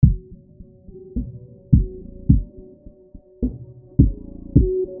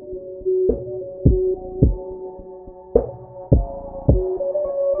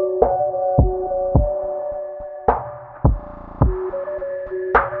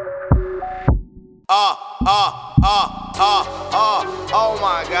Oh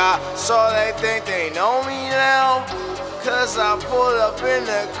my God, so they think they know me now? Cause I pulled up in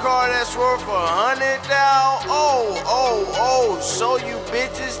the car that's worth $100,000. Oh, so you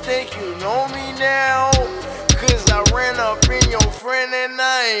bitches think you know me now? Cause I ran up in your friend and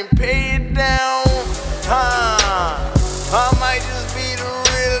I ain't pay it down. I might just be the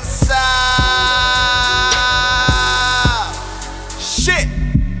real side. Shit.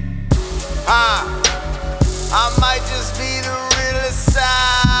 I might just be the realest side.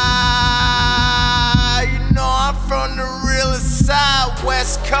 You know I'm from the realest side,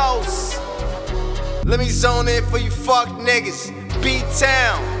 West Coast. Let me zone in for you fuck niggas.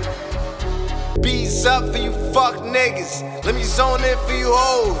 B-Town. B's up for you fuck niggas. Let me zone in for you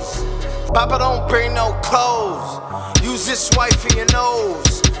hoes. Papa don't bring no clothes. Use this swipe for your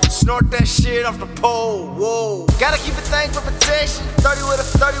nose. Snort that shit off the pole. Whoa. Gotta keep a thing for protection. 30 with a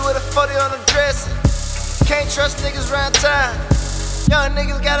 40 on the dresser. Can't trust niggas around town. Young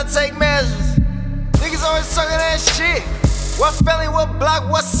niggas gotta take measures. Niggas always talking that shit. What felony, what block,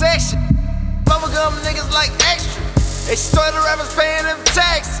 what section? Bubblegum niggas like extra. They started the rappers paying them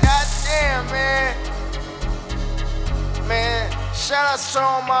taxes. Goddamn, man. Man, shout outs to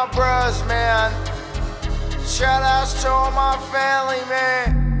all my bros, man. Shout outs to all my family,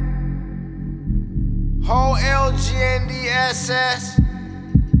 man. Whole LGNDSS.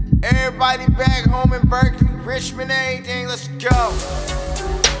 Everybody back home in Berkeley, Richmond, everything, let's go.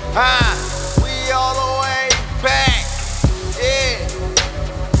 We all the way back. Yeah.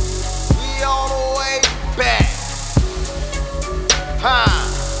 We all the way back.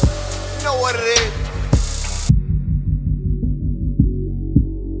 You know what it is.